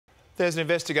There's an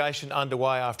investigation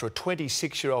underway after a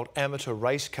 26-year-old amateur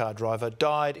race car driver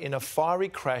died in a fiery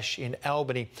crash in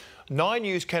Albany. 9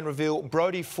 News can reveal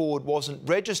Brodie Ford wasn't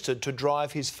registered to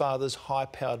drive his father's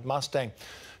high-powered Mustang.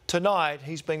 Tonight,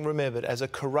 he's being remembered as a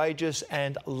courageous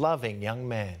and loving young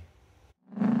man.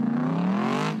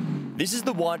 This is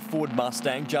the white Ford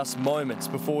Mustang just moments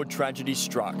before tragedy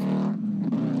struck.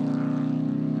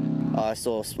 I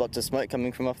saw spots of smoke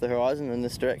coming from off the horizon in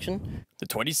this direction. The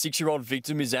 26-year-old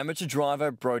victim is amateur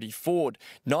driver Brodie Ford.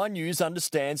 9 News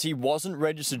understands he wasn't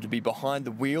registered to be behind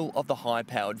the wheel of the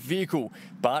high-powered vehicle,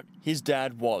 but his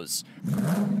dad was.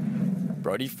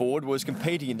 Brodie Ford was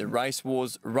competing in the Race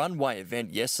Wars runway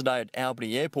event yesterday at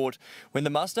Albany Airport when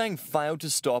the Mustang failed to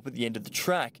stop at the end of the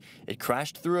track. It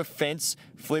crashed through a fence,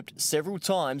 flipped several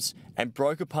times and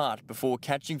broke apart before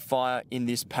catching fire in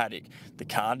this paddock. The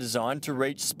car designed to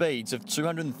reach speeds of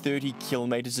 230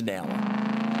 kilometres an hour.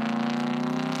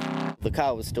 The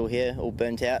car was still here, all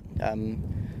burnt out. I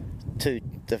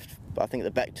think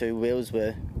the back two wheels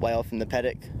were way off in the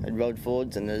paddock, had rolled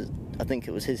forwards, and I think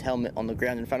it was his helmet on the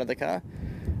ground in front of the car.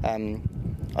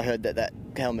 I heard that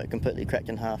helmet completely cracked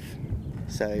in half,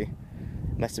 so it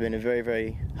must have been a very,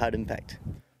 very hard impact.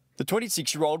 The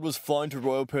 26-year-old was flown to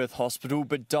Royal Perth Hospital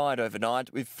but died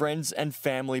overnight with friends and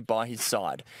family by his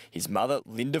side. His mother,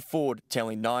 Linda Ford,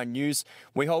 telling 9 News,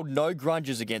 "We hold no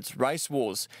grudges against race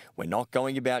wars. We're not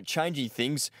going about changing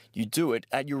things. You do it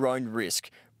at your own risk.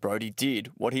 Brodie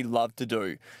did what he loved to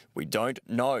do. We don't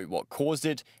know what caused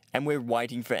it and we're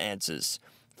waiting for answers."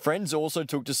 Friends also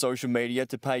took to social media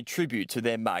to pay tribute to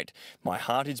their mate. "My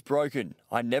heart is broken.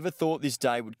 I never thought this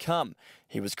day would come.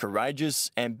 He was courageous,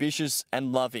 ambitious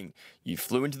and loving. You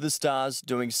flew into the stars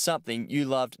doing something you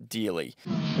loved dearly."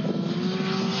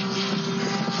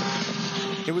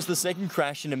 It was the second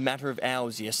crash in a matter of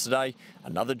hours yesterday.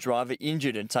 Another driver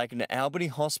injured and taken to Albany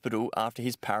Hospital after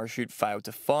his parachute failed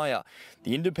to fire.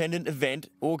 The independent event,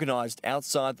 organised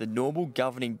outside the normal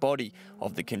governing body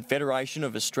of the Confederation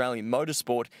of Australian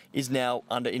Motorsport, is now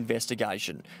under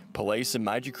investigation. Police and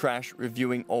Major Crash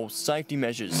reviewing all safety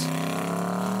measures.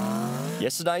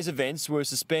 Yesterday's events were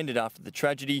suspended after the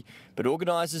tragedy, but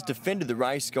organisers defended the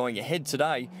race going ahead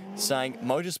today, saying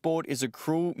motorsport is a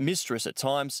cruel mistress at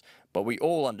times, but we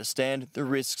all understand the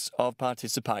risks of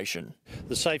participation.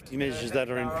 The safety measures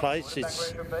that are in place,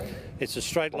 it's a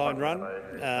straight line run.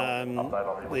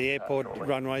 The airport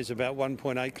runway is about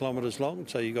 1.8 kilometres long,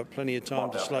 so you've got plenty of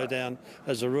time to slow down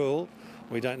as a rule.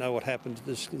 We don't know what happened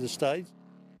to the stage.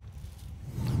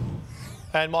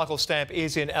 And Michael Stamp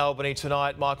is in Albany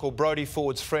tonight. Michael, Brodie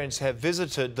Ford's friends have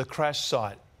visited the crash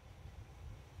site.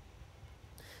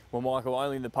 Well, Michael,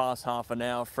 only in the past half an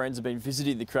hour, friends have been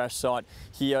visiting the crash site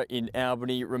here in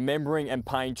Albany, remembering and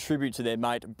paying tribute to their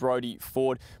mate Brodie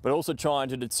Ford, but also trying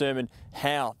to determine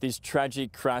how this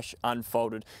tragic crash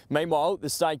unfolded. Meanwhile, the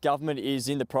state government is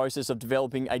in the process of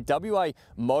developing a WA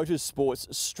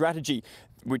motorsports strategy,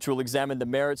 which will examine the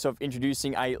merits of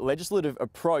introducing a legislative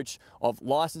approach of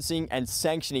licensing and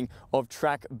sanctioning of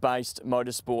track-based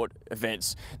motorsport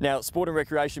events. Now, Sport and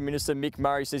Recreation Minister Mick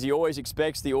Murray says he always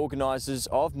expects the organisers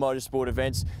of motorsport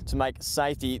events to make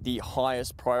safety the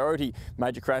highest priority.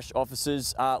 Major Crash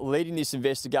officers are leading this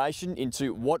investigation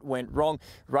into what went wrong.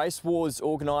 Race Wars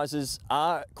organisers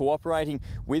are cooperating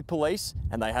with police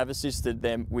and they have assisted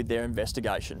them with their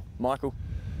investigation. Michael,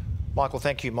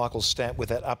 thank you, Michael Stamp, with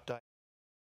that update.